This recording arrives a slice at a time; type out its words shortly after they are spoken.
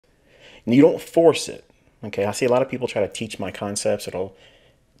And you don't force it. Okay, I see a lot of people try to teach my concepts. It'll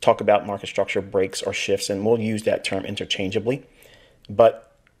talk about market structure breaks or shifts, and we'll use that term interchangeably.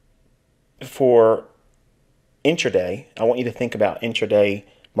 But for intraday, I want you to think about intraday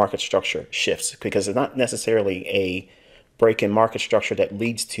market structure shifts, because it's not necessarily a break in market structure that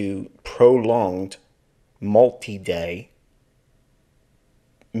leads to prolonged multi-day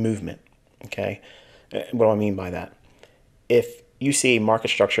movement. Okay, what do I mean by that? If you see a market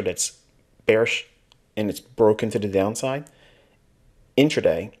structure that's bearish and it's broken to the downside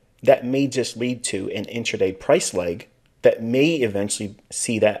intraday, that may just lead to an intraday price leg that may eventually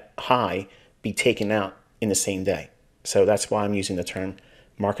see that high be taken out in the same day. So that's why I'm using the term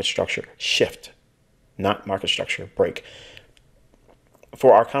market structure shift, not market structure break.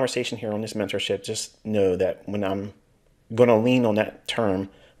 For our conversation here on this mentorship, just know that when I'm going to lean on that term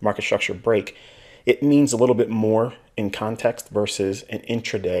market structure break, it means a little bit more in context versus an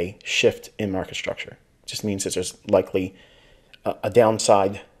intraday shift in market structure. It just means that there's likely a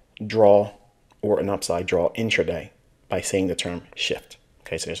downside draw or an upside draw intraday by saying the term shift.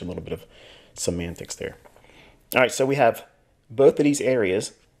 Okay, so there's a little bit of semantics there. All right, so we have both of these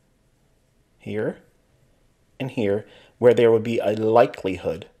areas here and here where there would be a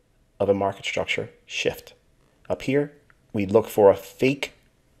likelihood of a market structure shift. Up here, we look for a fake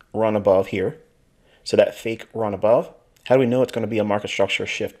run above here. So that fake run above, how do we know it's going to be a market structure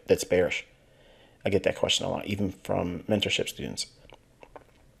shift that's bearish? I get that question a lot, even from mentorship students.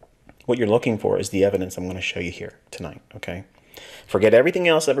 What you're looking for is the evidence I'm going to show you here tonight, okay? Forget everything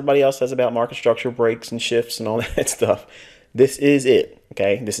else everybody else says about market structure breaks and shifts and all that stuff. This is it,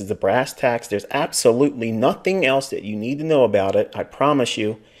 okay? This is the brass tacks. There's absolutely nothing else that you need to know about it. I promise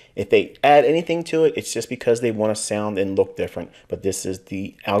you. If they add anything to it, it's just because they want to sound and look different. But this is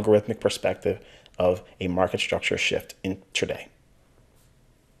the algorithmic perspective of a market structure shift intraday.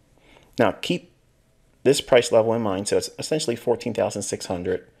 Now, keep this price level in mind. So it's essentially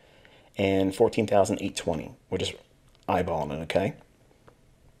 14,600 and 14,820. We're just eyeballing it, okay?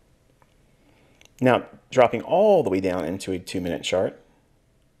 Now, dropping all the way down into a 2-minute chart.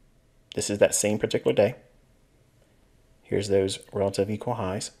 This is that same particular day. Here's those relative equal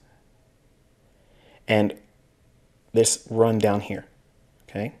highs. And this run down here,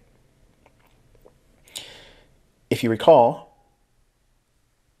 okay? If you recall,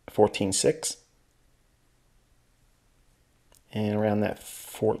 14.6 and around that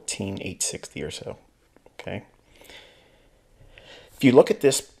 14.860 or so, okay? If you look at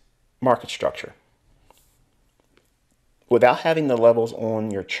this market structure, without having the levels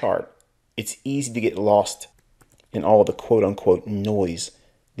on your chart, it's easy to get lost in all the quote-unquote noise,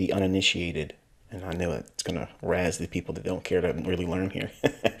 the uninitiated. And I know it's going to razz the people that don't care to really learn here.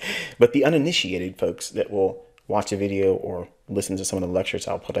 But the uninitiated folks that will watch a video or listen to some of the lectures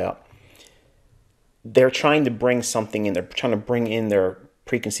I'll put out, they're trying to bring something in. They're trying to bring in their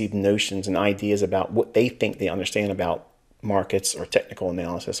preconceived notions and ideas about what they think they understand about markets or technical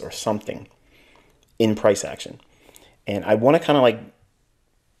analysis or something in price action. And I want to kind of like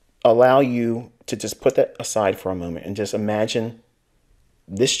allow you to just put that aside for a moment and just imagine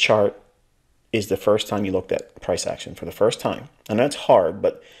this chart is the first time you looked at price action for the first time. I know it's hard,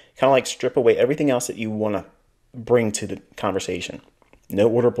 but kind of like strip away everything else that you want to bring to the conversation. No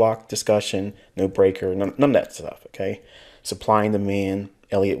order block discussion, no breaker, none of that stuff, okay? Supply and demand,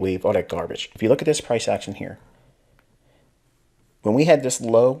 Elliott wave, all that garbage. If you look at this price action here, when we had this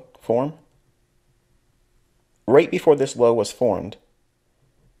low form, right before this low was formed,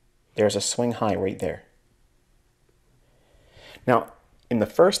 there's a swing high right there. Now, in the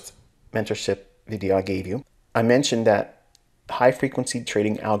first mentorship video I gave you, I mentioned that high frequency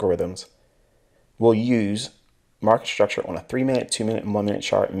trading algorithms will use market structure on a 3-minute, 2-minute, and 1-minute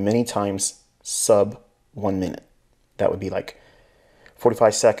chart, many times sub 1 minute. That would be like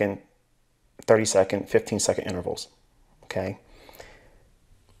 45-second, 30-second, 15-second intervals, okay?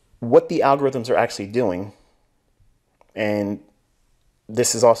 What the algorithms are actually doing, and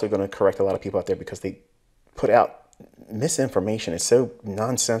this is also going to correct a lot of people out there because they put out misinformation. It's so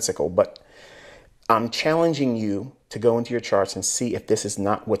nonsensical, but I'm challenging you to go into your charts and see if this is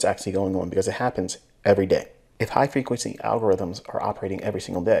not what's actually going on, because it happens every day. If high frequency algorithms are operating every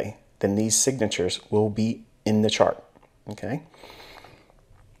single day, then these signatures will be in the chart, okay?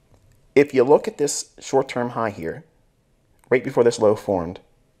 If you look at this short-term high here, right before this low formed,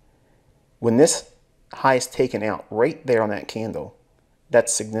 when this high is taken out right there on that candle,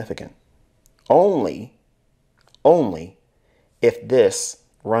 that's significant. Only if this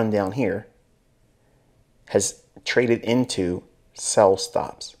run down here has traded into sell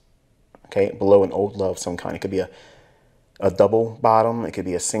stops, okay, below an old low of some kind. It could be a double bottom, it could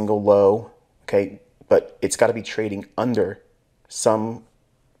be a single low, okay? But it's got to be trading under some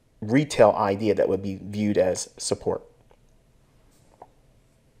retail idea that would be viewed as support.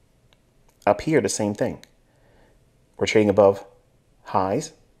 Up here, the same thing. We're trading above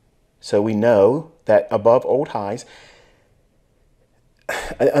highs. So we know that above old highs,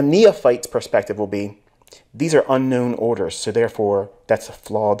 a neophyte's perspective will be, these are unknown orders. So therefore, that's a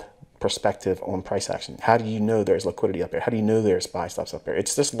flawed perspective on price action. How do you know there's liquidity up there? How do you know there's buy stops up there?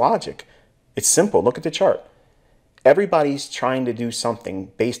 It's just logic. It's simple. Look at the chart. Everybody's trying to do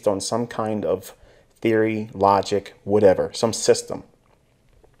something based on some kind of theory, logic, whatever, some system.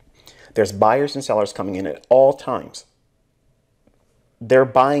 There's buyers and sellers coming in at all times. Their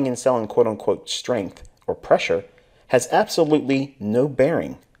buying and selling quote unquote strength or pressure has absolutely no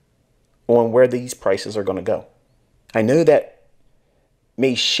bearing on where these prices are going to go. I know that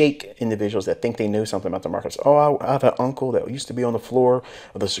may shake individuals that think they know something about the markets. Oh, I have an uncle that used to be on the floor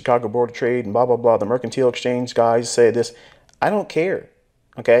of the Chicago Board of Trade and blah, blah, blah. The Mercantile Exchange guys say this. I don't care.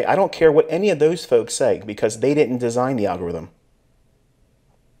 Okay. I don't care what any of those folks say because they didn't design the algorithm.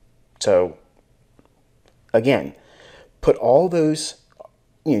 So again, put all those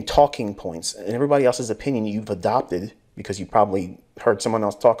talking points and everybody else's opinion you've adopted because you probably heard someone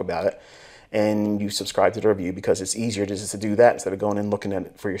else talk about it and you subscribe to the review because it's easier just to do that instead of going and looking at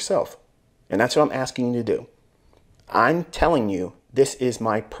it for yourself. And that's what I'm asking you to do. I'm telling you, this is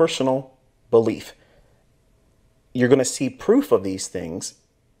my personal belief. You're going to see proof of these things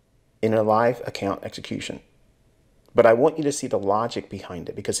in a live account execution. But I want you to see the logic behind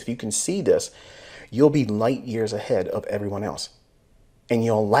it because if you can see this, you'll be light years ahead of everyone else. And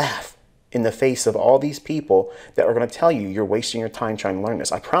you'll laugh in the face of all these people that are going to tell you you're wasting your time trying to learn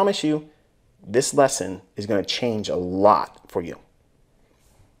this. I promise you, this lesson is going to change a lot for you.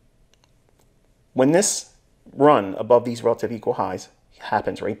 When this run above these relative equal highs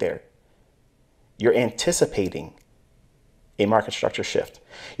happens right there, you're anticipating a market structure shift.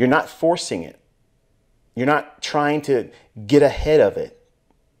 You're not forcing it. You're not trying to get ahead of it.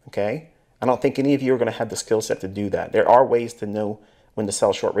 Okay? I don't think any of you are going to have the skill set to do that. There are ways to know when to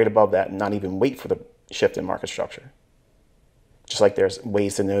sell short right above that and not even wait for the shift in market structure. Just like there's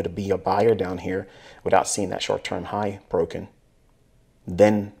ways to know to be a buyer down here without seeing that short-term high broken,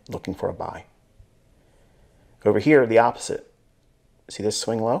 then looking for a buy. Over here, the opposite. See this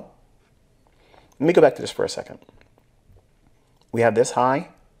swing low? Let me go back to this for a second. We have this high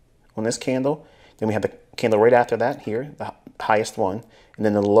on this candle. Then we have the candle right after that here, the highest one, and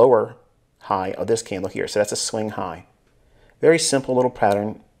then the lower high of this candle here. So that's a swing high. Very simple little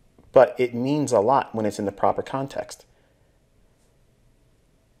pattern, but it means a lot when it's in the proper context.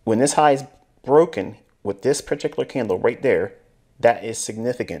 When this high is broken with this particular candle right there, that is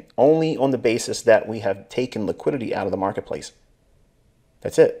significant only on the basis that we have taken liquidity out of the marketplace.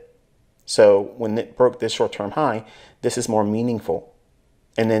 That's it. So when it broke this short-term high, this is more meaningful.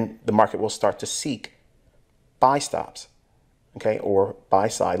 And then the market will start to seek buy stops, okay, or buy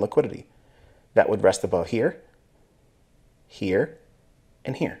side liquidity. That would rest above here, here,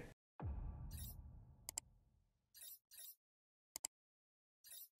 and here.